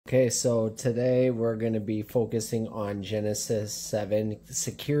Okay, so today we're going to be focusing on Genesis 7.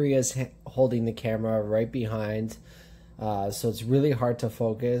 Sakiria's holding the camera right behind, so it's really hard to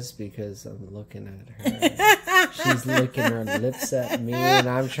focus because I'm looking at her. She's licking her lips at me, and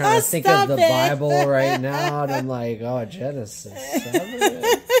I'm trying to think of the Bible right now, and I'm like, oh, Genesis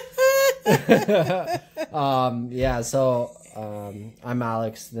 7. Yeah, so I'm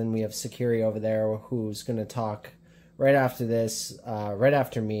Alex, then we have Sakiria over there who's going to talk right after this, right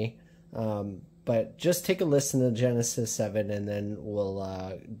after me. But just take a listen to Genesis 7 and then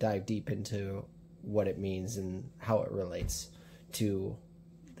we'll dive deep into what it means and how it relates to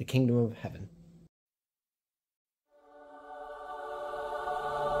the kingdom of heaven.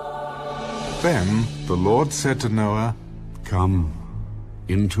 Then the Lord said to Noah, "Come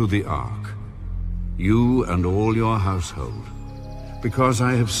into the ark, you and all your household, because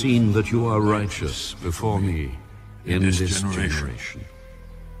I have seen that you are righteous before me in this generation.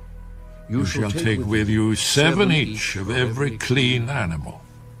 You shall take with you 7 each of every clean animal,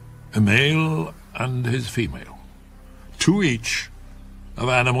 a male and his female. 2 each of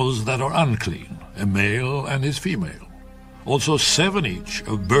animals that are unclean, a male and his female. Also 7 each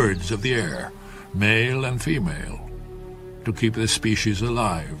of birds of the air, male and female, to keep the species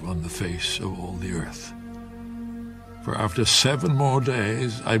alive on the face of all the earth. For after 7 more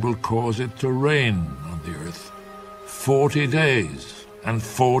days I will cause it to rain on the earth 40 days and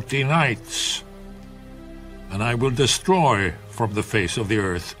 40 nights, and I will destroy from the face of the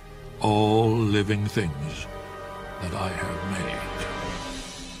earth all living things that I have made."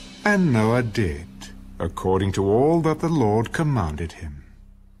 And Noah did, according to all that the Lord commanded him.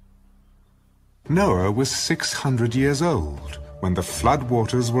 Noah was 600 years old when the flood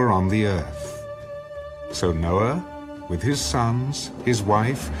waters were on the earth. So Noah, with his sons, his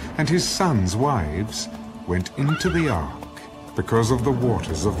wife, and his sons' wives, went into the ark because of the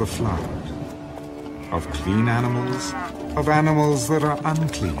waters of the flood, of clean animals, of animals that are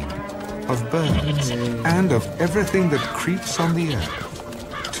unclean, of birds, and of everything that creeps on the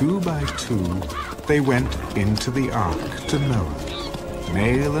earth. 2 by 2 they went into the ark to Noah,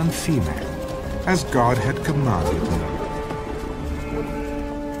 male and female, as God had commanded Noah.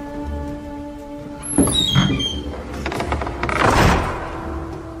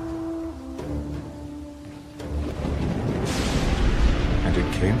 And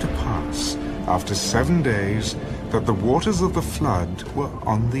it came to pass, after 7 days, that the waters of the flood were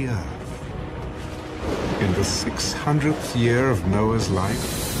on the earth. In the 600th year of Noah's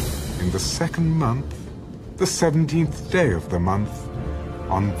life, in the 2nd month, the 17th day of the month,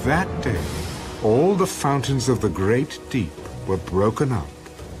 on that day, all the fountains of the great deep were broken up,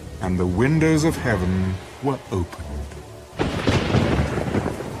 and the windows of heaven were opened.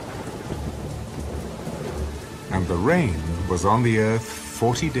 And the rain was on the earth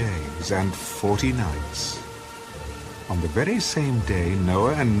 40 days and 40 nights. On the very same day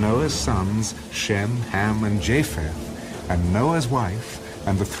Noah and Noah's sons, Shem, Ham, and Japheth, and Noah's wife,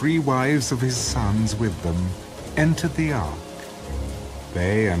 and the 3 wives of his sons with them, entered the ark.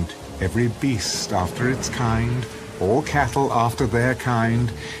 They and every beast after its kind, all cattle after their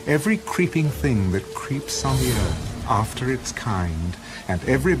kind, every creeping thing that creeps on the earth after its kind, and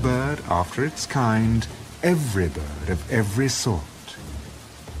every bird after its kind, every bird of every sort.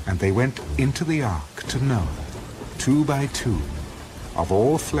 And they went into the ark to Noah, 2 by 2, of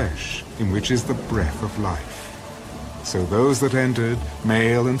all flesh, in which is the breath of life. So those that entered,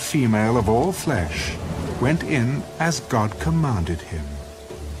 male and female of all flesh, went in as God commanded him,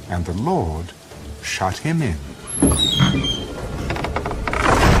 and the Lord shut him in.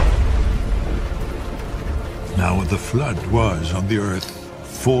 Now the flood was on the earth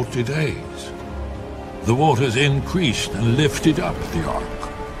 40 days. The waters increased and lifted up the ark,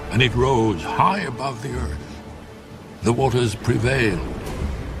 and it rose high above the earth. The waters prevailed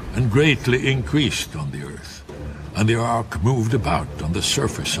and greatly increased on the earth, and the ark moved about on the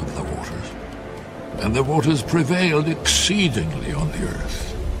surface of the waters. And the waters prevailed exceedingly on the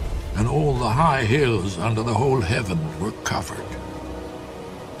earth, and all the high hills under the whole heaven were covered.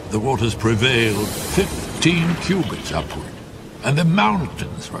 The waters prevailed 15 cubits upward, and the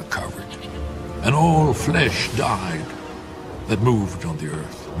mountains were covered, and all flesh died that moved on the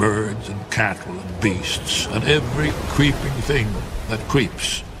earth, birds and cattle and beasts, and every creeping thing that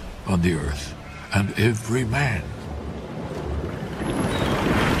creeps on the earth, and every man.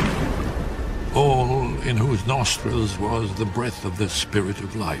 All in whose nostrils was the breath of the Spirit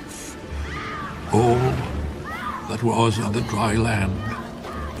of life. All that was on the dry land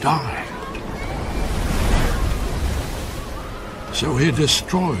died. So he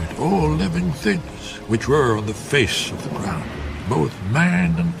destroyed all living things which were on the face of the ground, both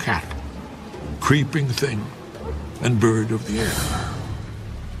man and cattle, creeping thing and bird of the air.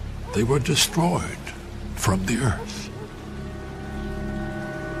 They were destroyed from the earth.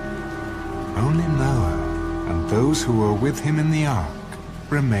 Only Noah and those who were with him in the ark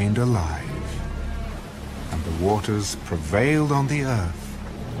remained alive, and the waters prevailed on the earth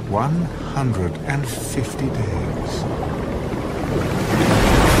 150 days.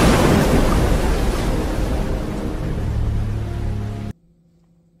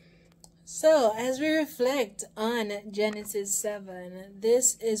 So, as we reflect on Genesis 7,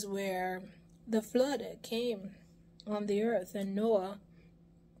 this is where the flood came on the earth and Noah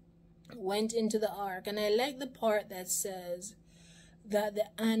went into the ark. And I like the part that says that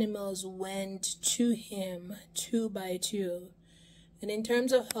the animals went to him 2 by 2. And in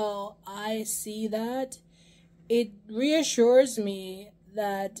terms of how I see that, it reassures me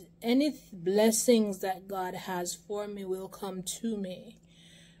that any blessings that God has for me will come to me.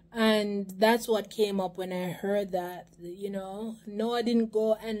 And that's what came up when I heard that, you know. Noah didn't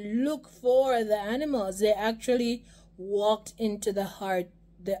go and look for the animals. They actually walked into the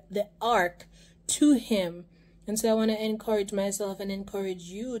ark to him. And so I want to encourage myself and encourage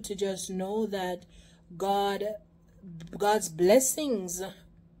you to just know that God's blessings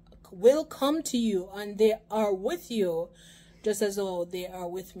will come to you, and they are with you, just as though they are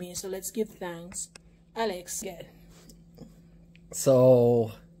with me. So let's give thanks. Alex, get.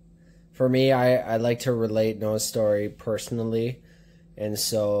 So, for me, I like to relate Noah's story personally, and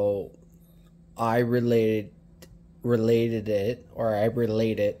so I relate it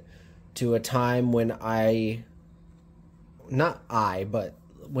to a time when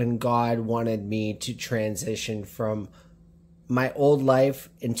when God wanted me to transition from my old life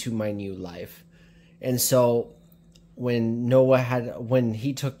into my new life. And so when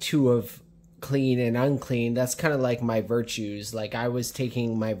he took 2 of clean and unclean, that's kind of like my virtues. Like, I was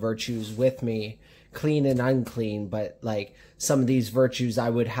taking my virtues with me, clean and unclean, but like some of these virtues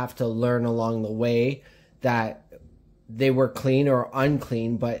I would have to learn along the way that they were clean or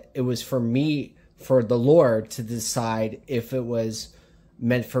unclean, but it was for the Lord to decide if it was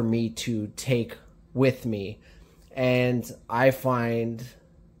meant for me to take with me. And I find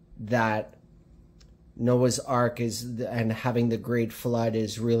that Noah's Ark and having the great flood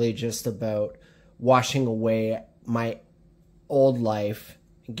is really just about washing away my old life,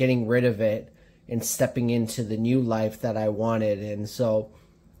 getting rid of it, and stepping into the new life that I wanted. And so,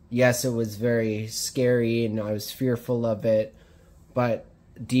 yes, it was very scary and I was fearful of it, but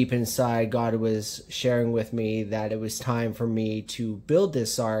deep inside, God was sharing with me that it was time for me to build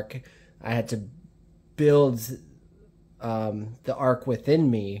this ark. I had to build the ark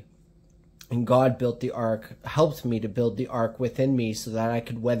within me, and God built the ark, helped me to build the ark within me so that I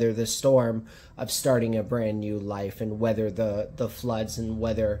could weather the storm of starting a brand new life and weather the floods and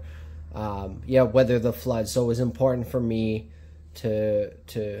weather the floods. So it was important for me to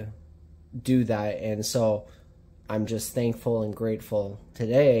do that, and so I'm just thankful and grateful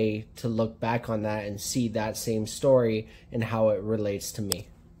today to look back on that and see that same story and how it relates to me.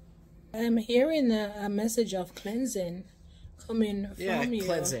 I'm hearing a message of cleansing coming from you.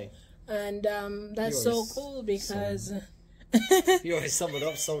 Cleansing. And that's so cool because... You always sum it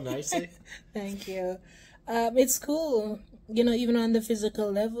up so nicely. Thank you. It's cool, you know, even on the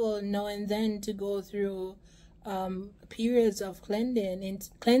physical level, now and then to go through periods of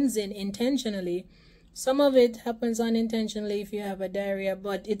cleansing intentionally. Some of it happens unintentionally if you have a diarrhea,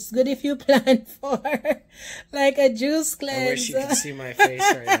 but it's good if you plan for like a juice cleanse. I wish you could see my face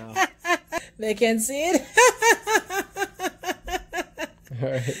right now. They can see it. All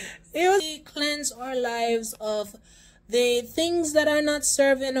right. We cleanse our lives of the things that are not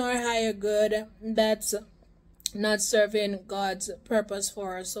serving our higher good, that's not serving God's purpose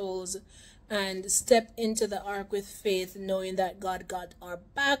for our souls, and step into the ark with faith, knowing that God got our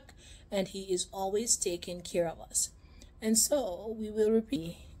back and He is always taking care of us. And so we will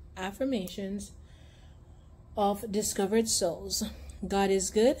repeat affirmations of discovered souls. God is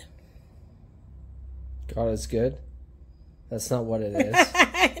good. God is good. That's not what it is.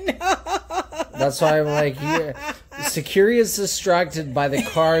 I know. That's why I'm like, here. Sakuri is distracted by the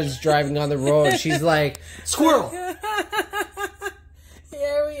cars driving on the road. She's like, squirrel.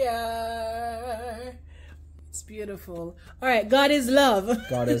 Here we are. It's beautiful. All right. God is love.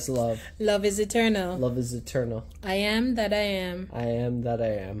 God is love. Love is eternal. Love is eternal. I am that I am. I am that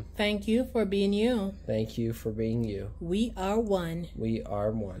I am. Thank you for being you. Thank you for being you. We are one. We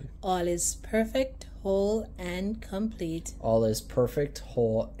are one. All is perfect, whole, and complete. All is perfect,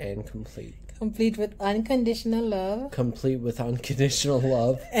 whole, and complete. complete with unconditional love, complete with unconditional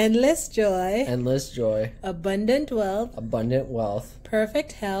love, endless joy, abundant wealth,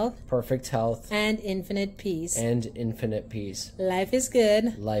 perfect health, and infinite peace. Life is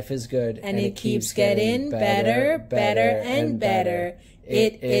good, and it keeps getting better, and better.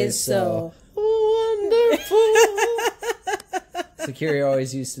 It is so wonderful. Sakiri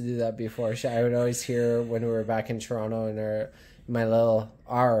always used to do that before. I would always hear when we were back in Toronto in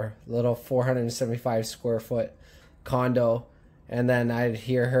our little 475 square foot condo, and then I'd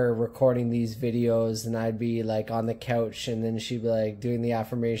hear her recording these videos, and I'd be like on the couch, and then she'd be like doing the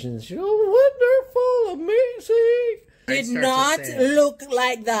affirmations. She'd, oh, wonderful, amazing. Did not look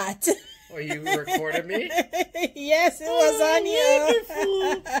like that. Oh, you recorded me? Yes, it was on you.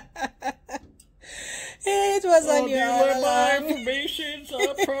 It was on you. My affirmations,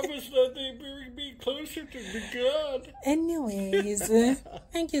 I promise that they bring me closer to God. Anyways,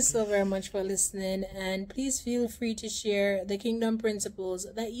 thank you so very much for listening, and please feel free to share the kingdom principles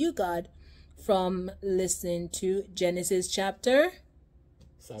that you got from listening to Genesis chapter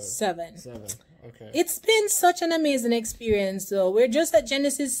 7. Okay. It's been such an amazing experience, though. We're just at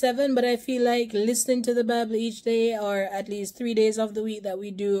Genesis 7, but I feel like listening to the Bible each day, or at least 3 days of the week that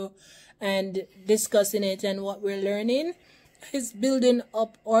we do, and discussing it and what we're learning, is building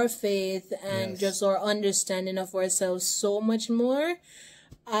up our faith and just our understanding of ourselves so much more.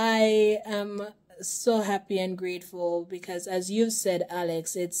 I am so happy and grateful because, as you've said,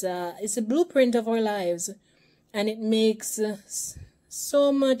 Alex, it's a blueprint of our lives, and it makes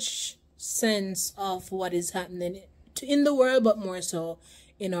so much sense of what is happening in the world, but more so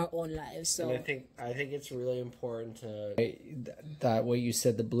in our own lives. So and I think it's really important to that what you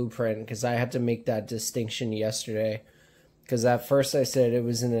said, the blueprint, because I had to make that distinction yesterday, because at first I said it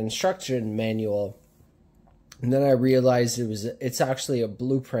was an instruction manual, and then I realized it's actually a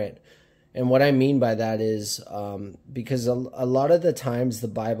blueprint. And what I mean by that is because a lot of the times the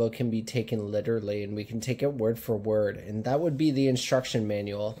Bible can be taken literally, and we can take it word for word, and that would be the instruction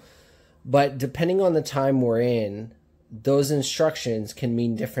manual. But depending on the time we're in, those instructions can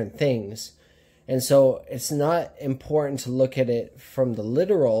mean different things. And so it's not important to look at it from the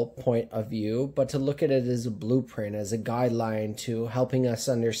literal point of view, but to look at it as a blueprint, as a guideline to helping us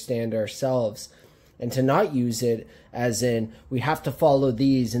understand ourselves, and to not use it as in we have to follow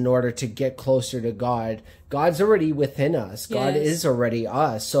these in order to get closer to God. God's already within us. Yes. God is already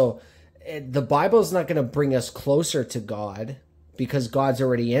us. So the Bible is not going to bring us closer to God because God's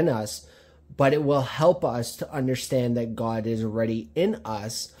already in us, but it will help us to understand that God is already in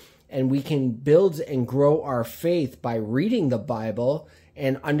us, and we can build and grow our faith by reading the Bible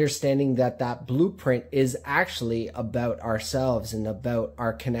and understanding that that blueprint is actually about ourselves and about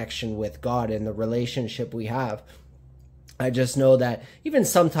our connection with God and the relationship we have. I just know that even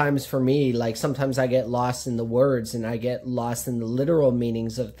sometimes for me, like sometimes I get lost in the words and I get lost in the literal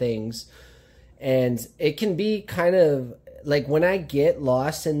meanings of things. And it can be kind of like when I get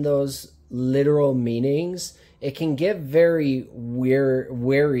lost in those literal meanings, it can get very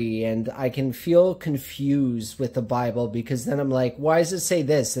weary, and I can feel confused with the Bible, because then I'm like, why does it say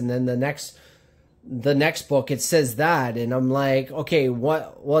this? And then the next book it says that, and I'm like, okay,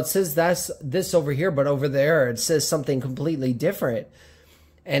 what? Well, it says this over here, but over there it says something completely different.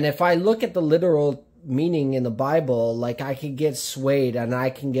 And if I look at the literal meaning in the Bible, like I can get swayed and I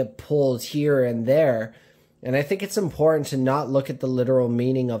can get pulled here and there. And I think it's important to not look at the literal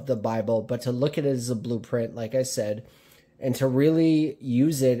meaning of the Bible, but to look at it as a blueprint, like I said, and to really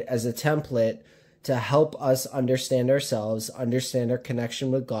use it as a template to help us understand ourselves, understand our connection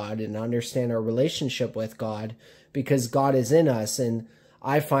with God, and understand our relationship with God, because God is in us. And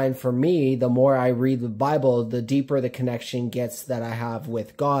I find for me, the more I read the Bible, the deeper the connection gets that I have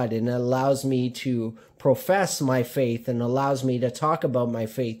with God, and it allows me to profess my faith and allows me to talk about my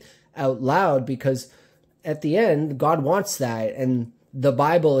faith out loud, because at the end, God wants that. And the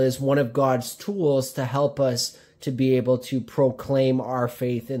Bible is one of God's tools to help us to be able to proclaim our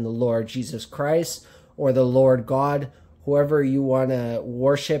faith in the Lord Jesus Christ, or the Lord God, whoever you want to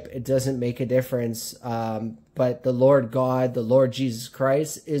worship. It doesn't make a difference. But the Lord God, the Lord Jesus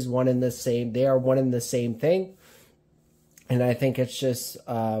Christ is one and the same. They are one and the same thing. And I think it's just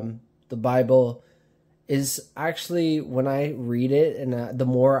the Bible is actually, when I read it, and the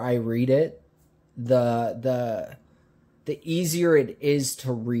more I read it, the easier it is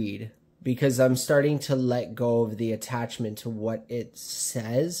to read, because I'm starting to let go of the attachment to what it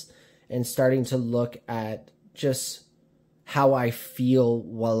says and starting to look at just how I feel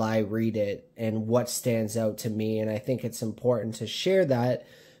while I read it and what stands out to me. And I think it's important to share that,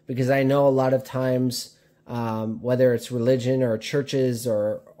 because I know a lot of times whether it's religion or churches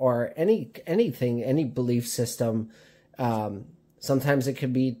or anything, any belief system. Sometimes it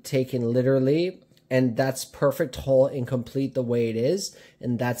can be taken literally, and that's perfect, whole, and complete the way it is,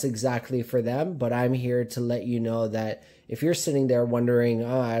 and that's exactly for them. But I'm here to let you know that if you're sitting there wondering,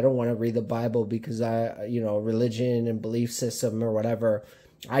 oh, I don't want to read the Bible because religion and belief system or whatever.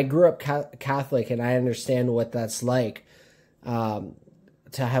 I grew up Catholic, and I understand what that's like, to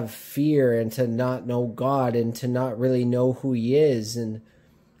have fear and to not know God and to not really know who he is. And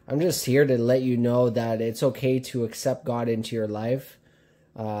I'm just here to let you know that it's okay to accept God into your life.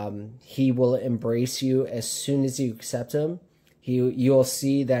 He will embrace you as soon as you accept him. You'll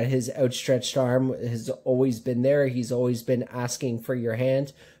see that his outstretched arm has always been there. He's always been asking for your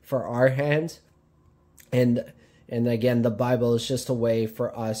hand, for our hand. And again, the Bible is just a way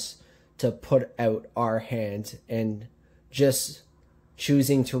for us to put out our hand. And just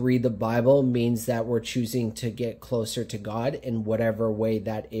choosing to read the Bible means that we're choosing to get closer to God in whatever way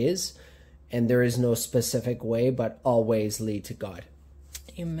that is. And there is no specific way, but all ways lead to God.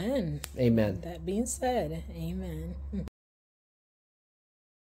 Amen. Amen. That being said, amen.